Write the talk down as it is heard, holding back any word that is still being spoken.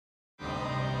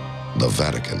The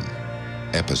Vatican,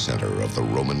 epicenter of the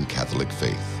Roman Catholic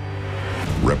faith.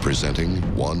 Representing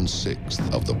 1/6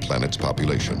 of the planet's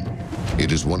population,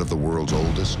 it is one of the world's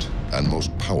oldest and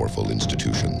most powerful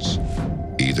institutions,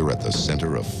 either at the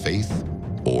center of faith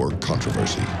or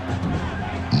controversy.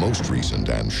 Most recent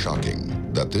and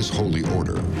shocking that this holy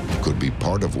order could be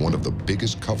part of one of the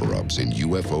biggest cover-ups in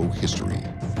UFO history.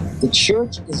 The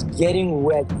church is getting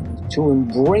ready to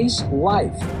embrace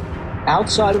life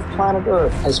outside of planet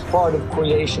Earth as part of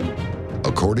creation.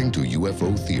 According to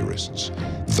UFO theorists,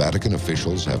 Vatican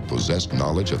officials have possessed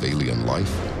knowledge of alien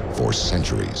life for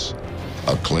centuries.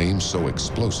 A claim so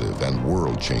explosive and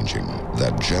world-changing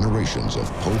that generations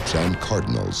of popes and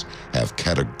cardinals have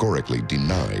categorically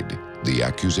denied the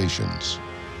accusations.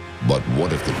 But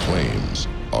what if the claims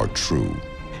are true?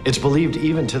 It's believed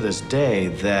even to this day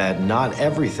that not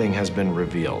everything has been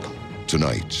revealed.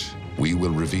 Tonight, we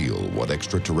will reveal what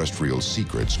extraterrestrial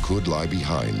secrets could lie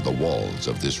behind the walls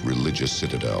of this religious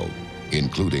citadel,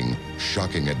 including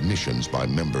shocking admissions by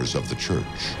members of the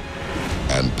church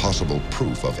and possible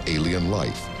proof of alien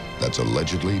life that's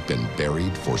allegedly been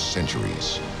buried for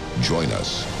centuries. Join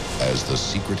us as the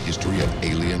secret history of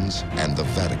aliens and the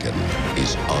Vatican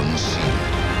is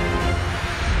unsealed.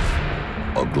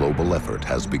 A global effort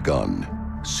has begun.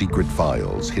 Secret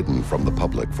files hidden from the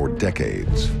public for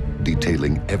decades,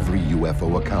 detailing every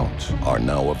UFO account, are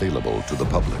now available to the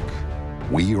public.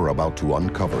 We are about to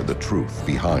uncover the truth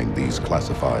behind these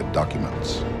classified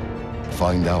documents.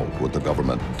 Find out what the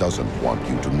government doesn't want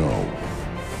you to know.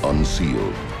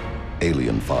 Unsealed.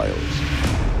 Alien Files.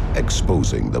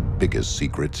 Exposing the biggest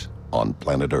secret on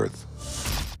planet Earth.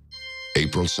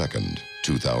 April 2nd,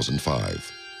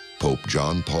 2005. Pope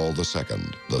John Paul II,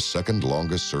 the second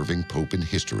longest-serving pope in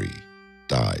history,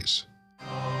 dies.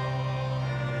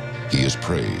 He is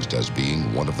praised as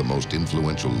being one of the most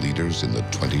influential leaders in the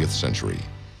 20th century.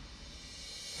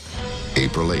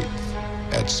 April 8th,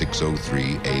 at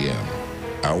 6:03 a.m.,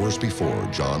 hours before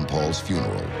John Paul's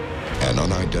funeral, an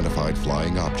unidentified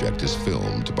flying object is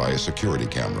filmed by a security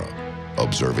camera,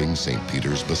 observing St.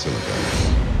 Peter's Basilica.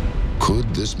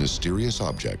 Could this mysterious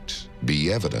object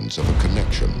be evidence of a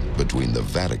connection between the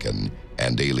Vatican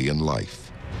and alien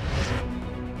life?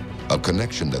 A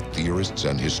connection that theorists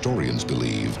and historians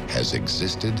believe has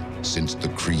existed since the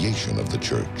creation of the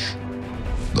church.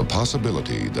 The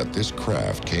possibility that this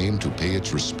craft came to pay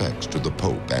its respects to the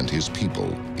Pope and his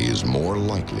people is more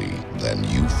likely than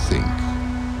you think.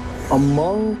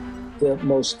 Among the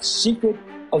most secret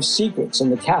of secrets in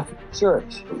the Catholic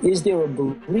Church, is there a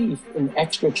belief in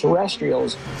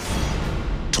extraterrestrials?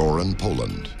 Turin,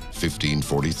 Poland,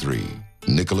 1543.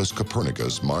 Nicholas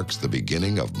Copernicus marks the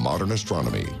beginning of modern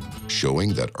astronomy,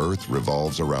 showing that Earth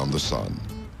revolves around the sun,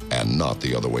 and not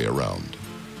the other way around.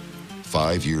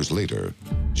 5 years later,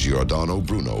 Giordano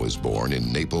Bruno is born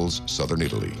in Naples, southern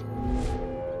Italy.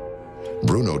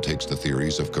 Bruno takes the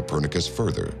theories of Copernicus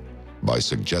further by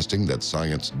suggesting that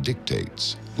science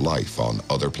dictates life on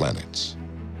other planets.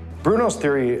 Bruno's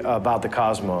theory about the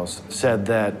cosmos said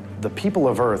that the people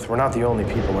of Earth were not the only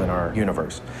people in our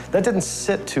universe. That didn't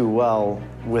sit too well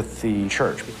with the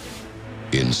church.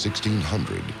 In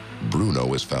 1600,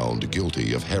 Bruno is found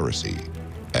guilty of heresy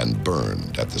and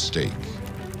burned at the stake.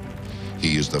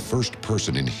 He is the first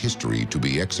person in history to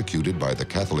be executed by the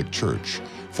Catholic Church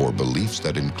for beliefs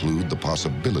that include the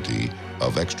possibility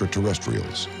of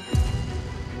extraterrestrials.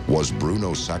 Was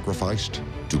Bruno sacrificed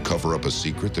to cover up a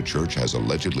secret the church has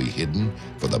allegedly hidden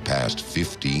for the past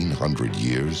 1,500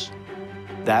 years?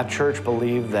 That church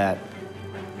believed that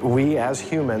we as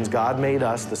humans, God made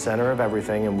us the center of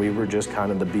everything, and we were just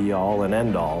kind of the be-all and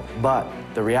end-all. But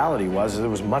the reality was it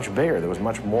was much bigger. There was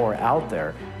much more out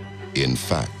there. In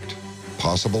fact,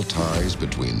 possible ties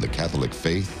between the Catholic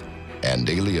faith and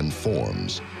alien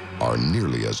forms are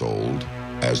nearly as old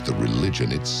as the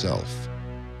religion itself.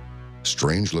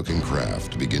 Strange-looking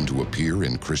craft begin to appear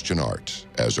in Christian art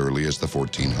as early as the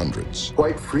 1400s.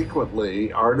 Quite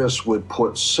frequently, artists would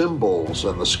put symbols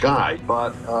in the sky,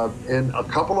 but in a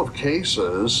couple of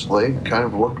cases, they kind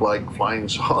of look like flying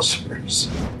saucers.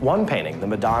 One painting, the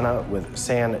Madonna with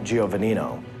San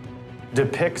Giovannino,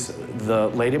 depicts the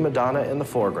Lady Madonna in the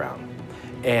foreground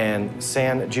and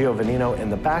San Giovannino in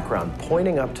the background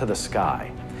pointing up to the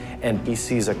sky, and he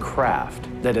sees a craft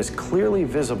that is clearly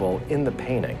visible in the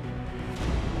painting.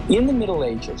 In the Middle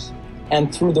Ages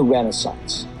and through the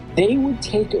Renaissance, they would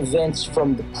take events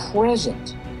from the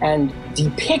present and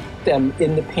depict them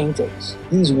in the paintings.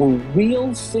 These were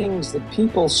real things that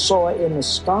people saw in the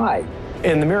sky.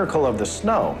 In The Miracle of the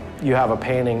Snow, you have a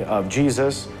painting of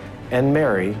Jesus and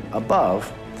Mary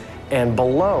above, And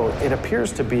below, it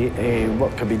appears to be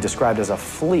what could be described as a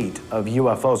fleet of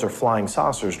UFOs or flying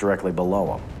saucers directly below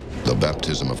them. The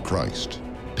baptism of Christ,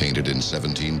 painted in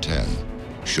 1710,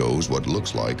 shows what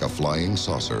looks like a flying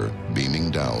saucer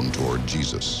beaming down toward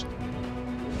Jesus.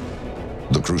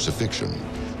 The crucifixion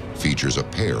features a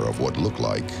pair of what look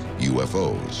like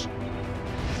UFOs.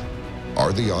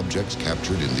 Are the objects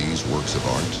captured in these works of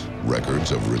art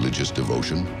records of religious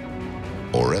devotion,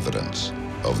 or evidence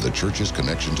of the Church's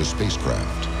connection to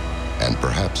spacecraft, and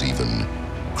perhaps even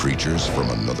creatures from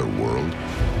another world?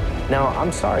 Now,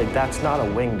 I'm sorry, that's not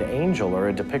a winged angel or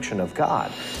a depiction of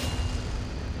God.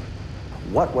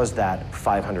 What was that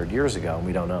 500 years ago?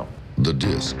 We don't know. The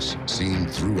discs, seen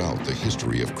throughout the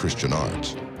history of Christian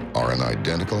art, are an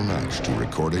identical match to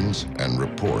recordings and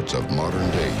reports of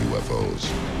modern-day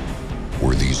UFOs.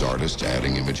 Were these artists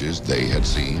adding images they had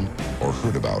seen or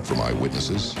heard about from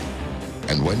eyewitnesses?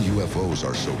 And when UFOs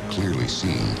are so clearly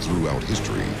seen throughout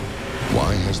history,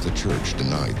 why has the Church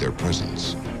denied their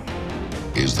presence?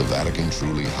 Is the Vatican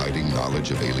truly hiding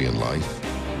knowledge of alien life?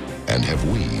 And have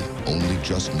we only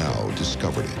just now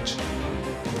discovered it?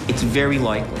 It's very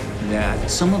likely that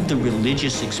some of the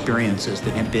religious experiences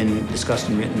that have been discussed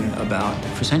and written about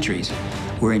for centuries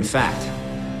were in fact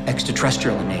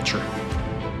extraterrestrial in nature.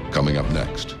 Coming up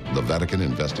next, the Vatican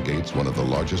investigates one of the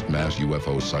largest mass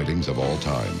UFO sightings of all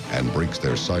time and breaks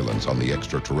their silence on the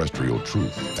extraterrestrial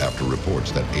truth after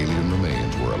reports that alien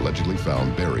remains were allegedly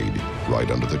found buried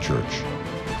right under the church.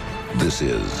 This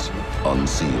is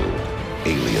Unsealed,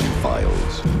 Alien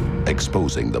Files,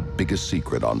 exposing the biggest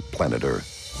secret on planet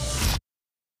Earth.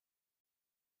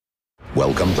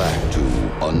 Welcome back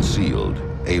to Unsealed,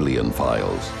 Alien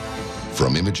Files.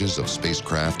 From images of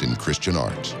spacecraft in Christian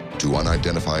art to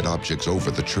unidentified objects over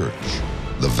the church,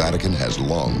 the Vatican has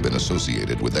long been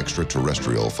associated with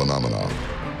extraterrestrial phenomena,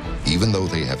 even though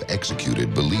they have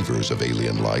executed believers of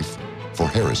alien life for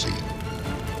heresy.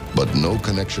 But no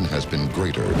connection has been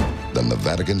greater than the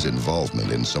Vatican's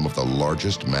involvement in some of the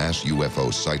largest mass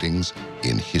UFO sightings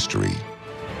in history.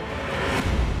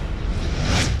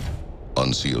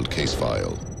 Unsealed case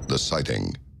file, the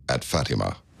sighting at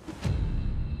Fatima.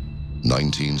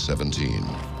 1917,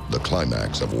 the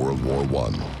climax of World War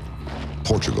I.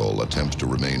 Portugal attempts to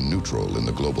remain neutral in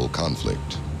the global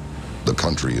conflict. The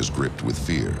country is gripped with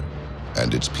fear,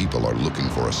 and its people are looking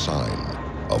for a sign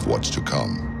of what's to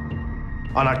come.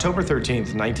 On October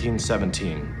 13th,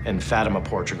 1917, in Fatima,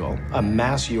 Portugal, a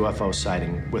mass UFO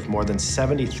sighting with more than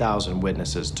 70,000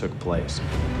 witnesses took place.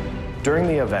 During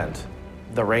the event,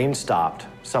 the rain stopped.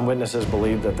 Some witnesses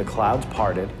believed that the clouds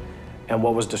parted, and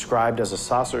what was described as a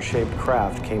saucer-shaped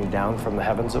craft came down from the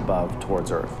heavens above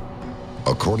towards Earth.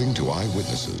 According to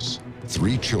eyewitnesses,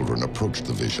 3 children approached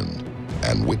the vision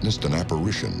and witnessed an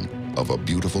apparition of a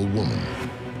beautiful woman.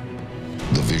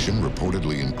 The vision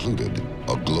reportedly included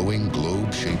a glowing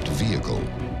globe-shaped vehicle,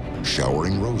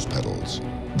 showering rose petals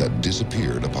that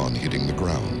disappeared upon hitting the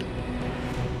ground.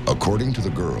 According to the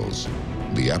girls,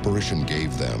 the apparition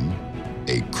gave them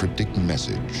a cryptic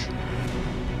message.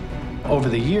 Over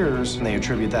the years, they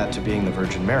attribute that to being the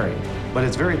Virgin Mary, but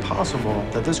it's very possible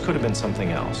that this could have been something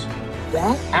else.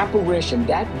 That apparition,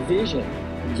 that vision,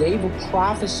 gave a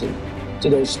prophecy to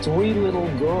those 3 little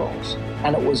girls,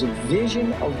 and it was a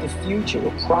vision of the future,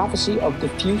 a prophecy of the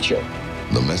future.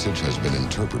 The message has been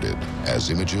interpreted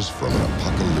as images from an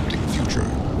apocalyptic future.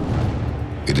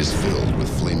 It is filled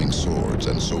with flaming swords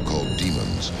and so-called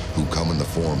demons who come in the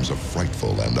forms of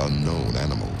frightful and unknown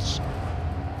animals.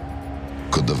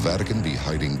 Could the Vatican be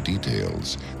hiding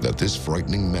details that this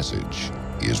frightening message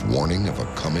is warning of a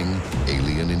coming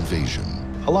alien invasion?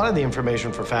 A lot of the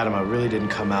information for Fatima really didn't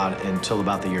come out until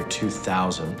about the year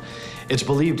 2000. It's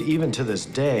believed even to this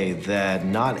day that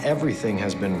not everything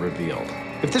has been revealed.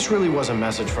 If this really was a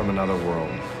message from another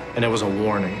world, and it was a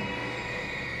warning,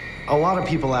 a lot of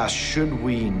people ask, should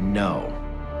we know?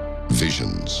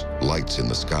 Visions, lights in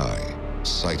the sky,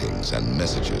 sightings and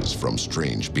messages from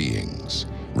strange beings.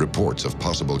 Reports of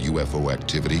possible UFO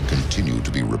activity continue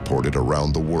to be reported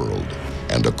around the world,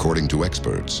 and according to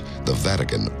experts, the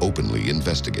Vatican openly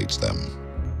investigates them.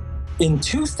 In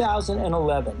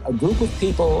 2011, a group of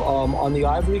people on the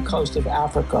Ivory Coast of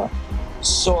Africa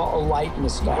saw a light in the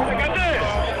sky.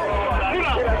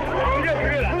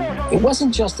 It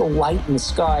wasn't just a light in the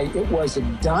sky, it was a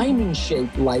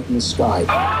diamond-shaped light in the sky.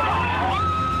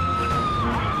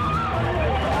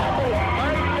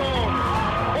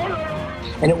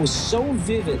 And it was so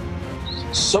vivid,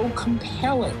 so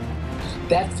compelling,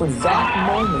 that for that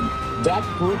moment, that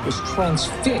group was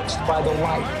transfixed by the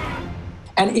light.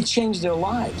 And it changed their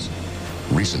lives.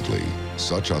 Recently,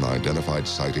 such unidentified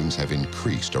sightings have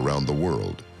increased around the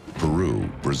world, Peru,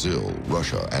 Brazil,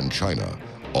 Russia, and China,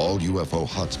 all UFO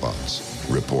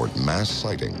hotspots, report mass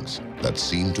sightings that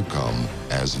seem to come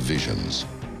as visions.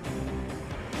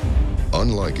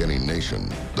 Unlike any nation,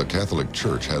 the Catholic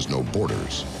Church has no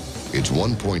borders. Its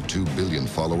 1.2 billion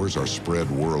followers are spread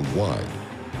worldwide,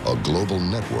 a global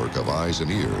network of eyes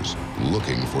and ears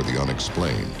looking for the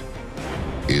unexplained.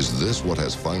 Is this what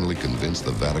has finally convinced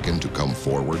the Vatican to come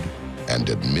forward and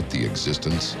admit the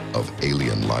existence of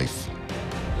alien life?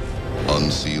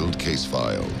 Unsealed case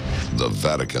file, the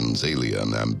Vatican's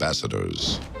alien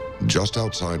ambassadors. Just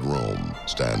outside Rome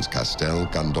stands Castel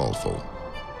Gandolfo,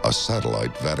 a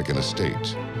satellite Vatican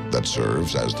estate that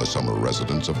serves as the summer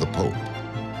residence of the Pope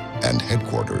and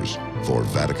headquarters for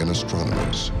Vatican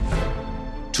astronomers.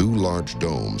 Two large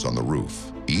domes on the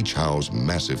roof each house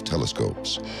massive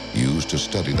telescopes used to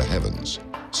study the heavens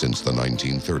since the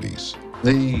 1930s.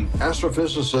 The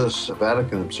astrophysicists at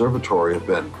Vatican Observatory have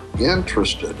been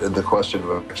interested in the question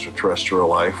of extraterrestrial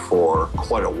life for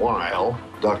quite a while.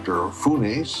 Dr.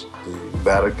 Funes, the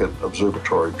Vatican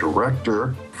Observatory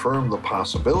director, affirmed the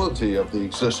possibility of the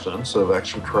existence of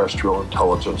extraterrestrial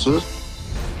intelligences.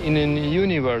 In a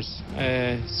universe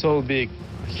so big,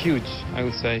 huge, I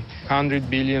would say, 100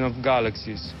 billion of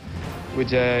galaxies,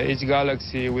 with each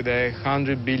galaxy with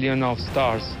 100 billion of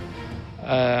stars.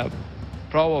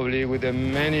 Probably with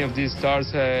many of these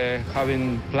stars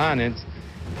having planets,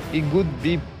 it could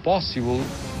be possible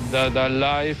that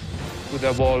life could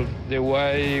evolve the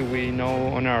way we know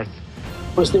on Earth.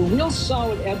 Was there real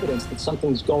solid evidence that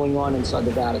something's going on inside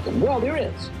the Vatican? Well, there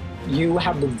is. You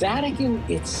have the Vatican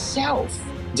itself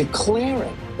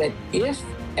declaring that if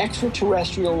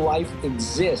extraterrestrial life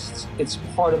exists, it's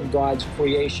part of God's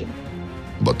creation.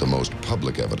 But the most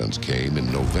public evidence came in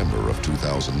November of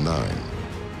 2009,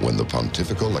 when the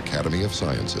Pontifical Academy of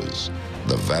Sciences,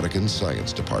 the Vatican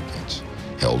Science Department,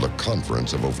 held a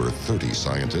conference of over 30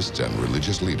 scientists and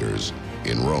religious leaders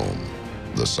in Rome.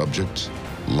 The subject,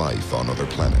 life on other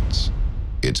planets,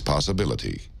 its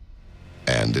possibility,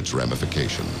 and its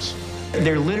ramifications.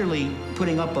 They're literally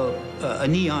putting up a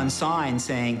neon sign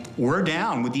saying, "We're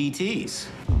down with ETs."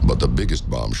 But the biggest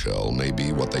bombshell may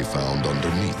be what they found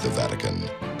underneath the Vatican.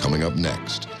 Coming up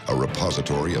next, a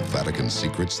repository of Vatican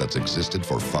secrets that's existed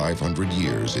for 500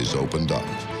 years is opened up,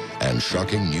 and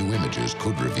shocking new images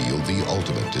could reveal the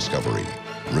ultimate discovery,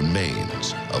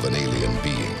 remains of an alien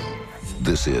being.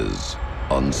 This is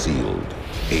Unsealed,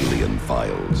 Alien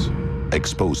Files,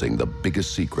 exposing the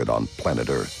biggest secret on planet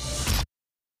Earth.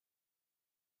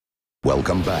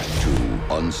 Welcome back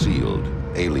to Unsealed,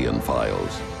 Alien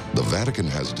Files. The Vatican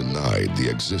has denied the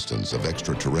existence of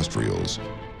extraterrestrials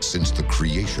since the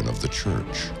creation of the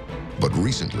Church. But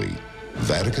recently,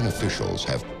 Vatican officials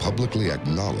have publicly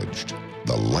acknowledged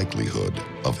the likelihood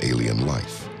of alien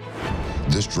life.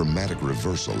 This dramatic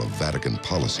reversal of Vatican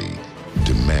policy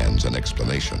demands an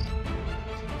explanation.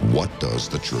 What does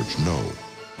the Church know,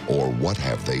 or what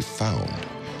have they found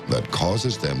that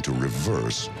causes them to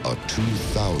reverse a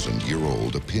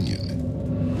 2,000-year-old opinion?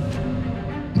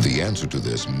 The answer to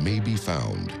this may be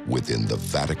found within the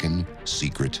Vatican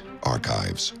secret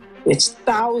archives. It's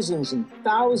thousands and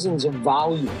thousands of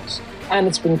volumes, and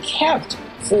it's been kept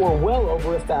for well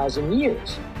over 1,000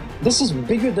 years. This is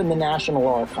bigger than the National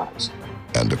Archives.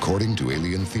 And according to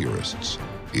alien theorists,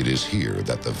 it is here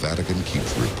that the Vatican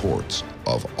keeps reports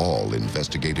of all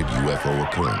investigated UFO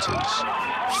occurrences,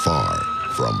 far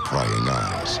from prying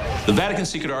eyes. The Vatican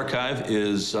Secret Archive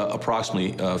is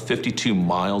approximately 52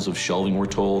 miles of shelving, we're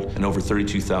told, and over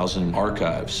 32,000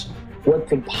 archives. What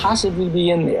could possibly be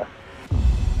in there?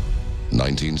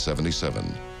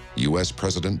 1977, U.S.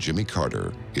 President Jimmy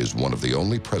Carter is one of the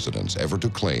only presidents ever to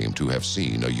claim to have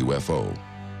seen a UFO.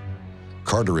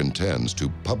 Carter intends to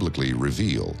publicly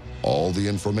reveal all the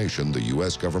information the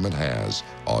U.S. government has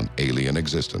on alien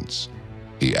existence.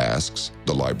 He asks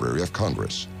the Library of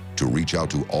Congress to reach out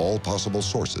to all possible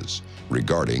sources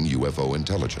regarding UFO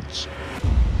intelligence.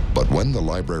 But when the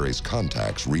library's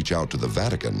contacts reach out to the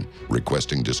Vatican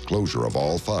requesting disclosure of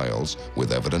all files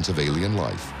with evidence of alien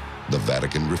life, the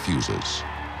Vatican refuses,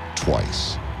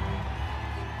 twice.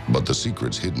 But the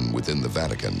secrets hidden within the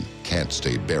Vatican can't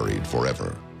stay buried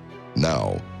forever.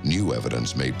 Now, new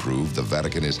evidence may prove the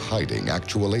Vatican is hiding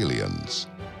actual aliens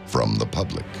from the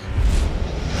public.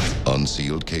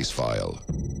 Unsealed case file,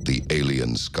 the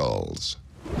alien skulls.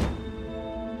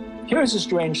 Here's a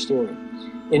strange story.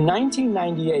 In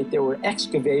 1998, there were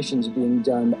excavations being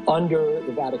done under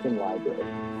the Vatican Library.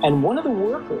 And one of the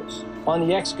workers on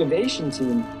the excavation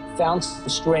team found some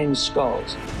strange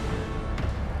skulls.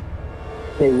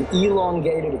 They were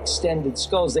elongated, extended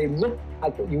skulls. They looked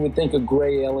like what you would think a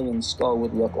gray alien skull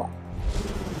would look like.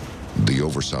 The The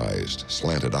oversized,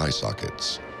 slanted eye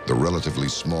sockets, the relatively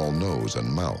small nose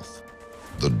and mouth,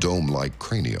 the dome-like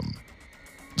cranium.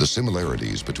 The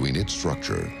similarities between its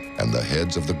structure and the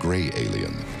heads of the gray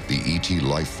alien, the ET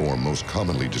life form most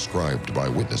commonly described by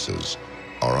witnesses,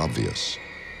 are obvious.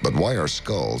 But why are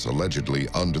skulls allegedly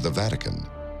under the Vatican?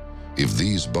 If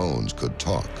these bones could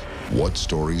talk, what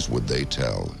stories would they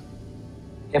tell?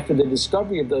 After the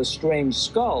discovery of those strange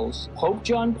skulls, Pope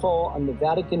John Paul and the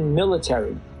Vatican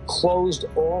military closed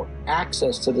all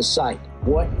access to the site.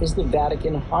 What is the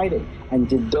Vatican hiding? And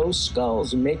did those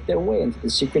skulls make their way into the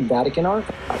secret Vatican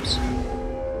archives?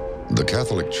 The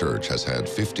Catholic Church has had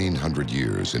 1,500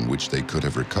 years in which they could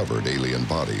have recovered alien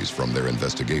bodies from their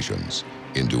investigations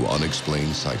into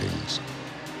unexplained sightings.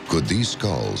 Could these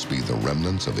skulls be the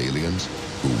remnants of aliens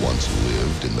who once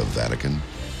lived in the Vatican?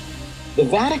 The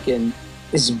Vatican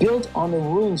is built on the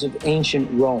ruins of ancient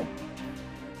Rome.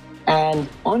 And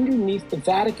underneath the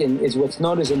Vatican is what's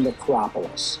known as a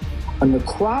necropolis. A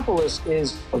necropolis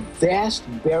is a vast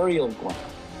burial ground.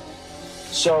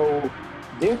 So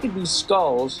there could be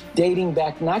skulls dating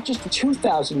back not just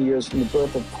 2,000 years from the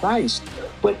birth of Christ,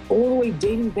 but all the way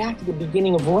dating back to the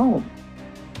beginning of Rome.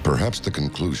 Perhaps the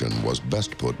conclusion was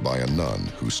best put by a nun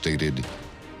who stated,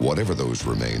 "Whatever those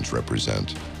remains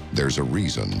represent, there's a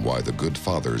reason why the good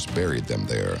fathers buried them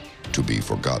there, to be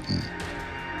forgotten."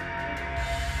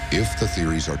 If the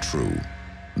theories are true,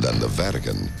 then the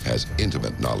Vatican has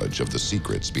intimate knowledge of the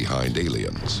secrets behind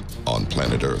aliens on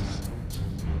planet Earth.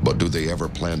 But do they ever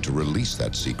plan to release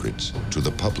that secret to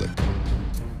the public?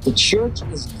 The church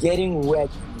is getting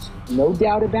ready, no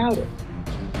doubt about it,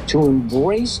 to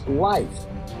embrace life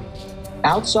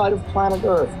outside of planet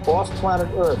Earth, off planet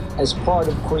Earth, as part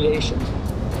of creation.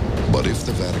 But if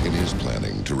the Vatican is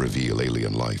planning to reveal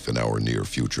alien life in our near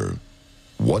future,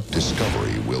 what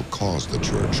discovery will cause the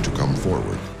church to come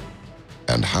forward?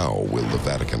 And how will the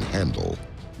Vatican handle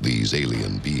these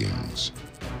alien beings?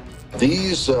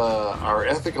 These are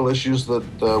ethical issues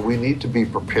that we need to be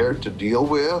prepared to deal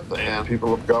with, and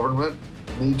people of government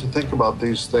need to think about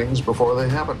these things before they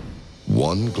happen.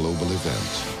 One global event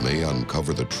may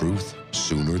uncover the truth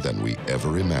sooner than we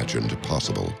ever imagined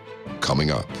possible.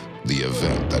 Coming up, the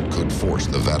event that could force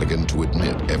the Vatican to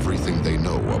admit everything they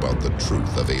know about the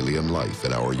truth of alien life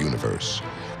in our universe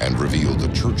and reveal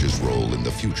the Church's role in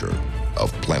the future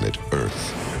of planet Earth.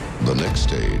 The next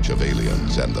stage of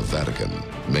aliens and the Vatican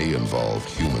may involve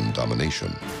human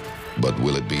domination, but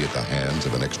will it be at the hands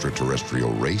of an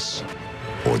extraterrestrial race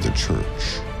or the Church?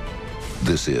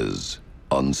 This is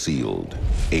Unsealed,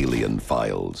 Alien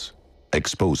Files,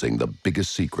 exposing the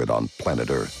biggest secret on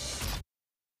planet Earth.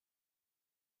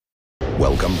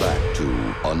 Welcome back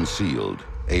to Unsealed,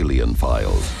 Alien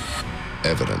Files.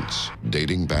 Evidence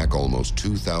dating back almost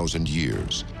 2,000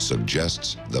 years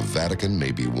suggests the Vatican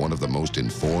may be one of the most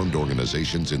informed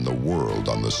organizations in the world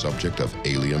on the subject of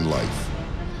alien life.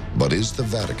 But is the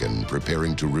Vatican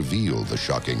preparing to reveal the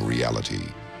shocking reality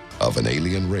of an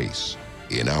alien race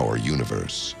in our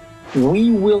universe? We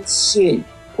will see,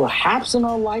 perhaps in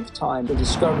our lifetime, the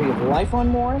discovery of life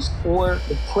on Mars or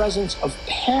the presence of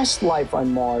past life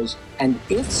on Mars. And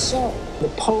if so, the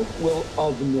Pope will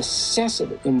of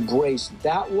necessity embrace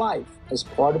that life as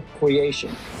part of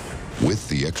creation. With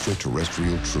the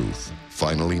extraterrestrial truth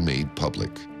finally made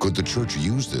public, could the Church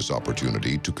use this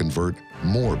opportunity to convert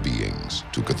more beings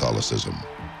to Catholicism?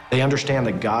 They understand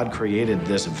that God created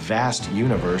this vast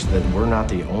universe, that we're not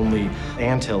the only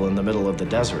anthill in the middle of the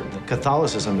desert.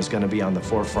 Catholicism is going to be on the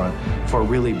forefront for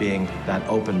really being that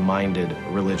open-minded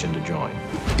religion to join.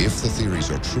 If the theories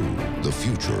are true, the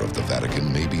future of the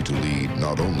Vatican may be to lead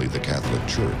not only the Catholic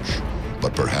Church,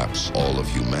 but perhaps all of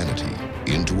humanity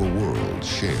into a world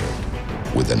shared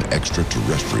with an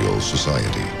extraterrestrial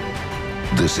society.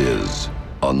 This is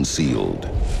Unsealed,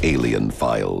 Alien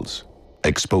Files,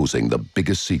 exposing the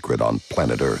biggest secret on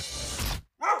planet Earth.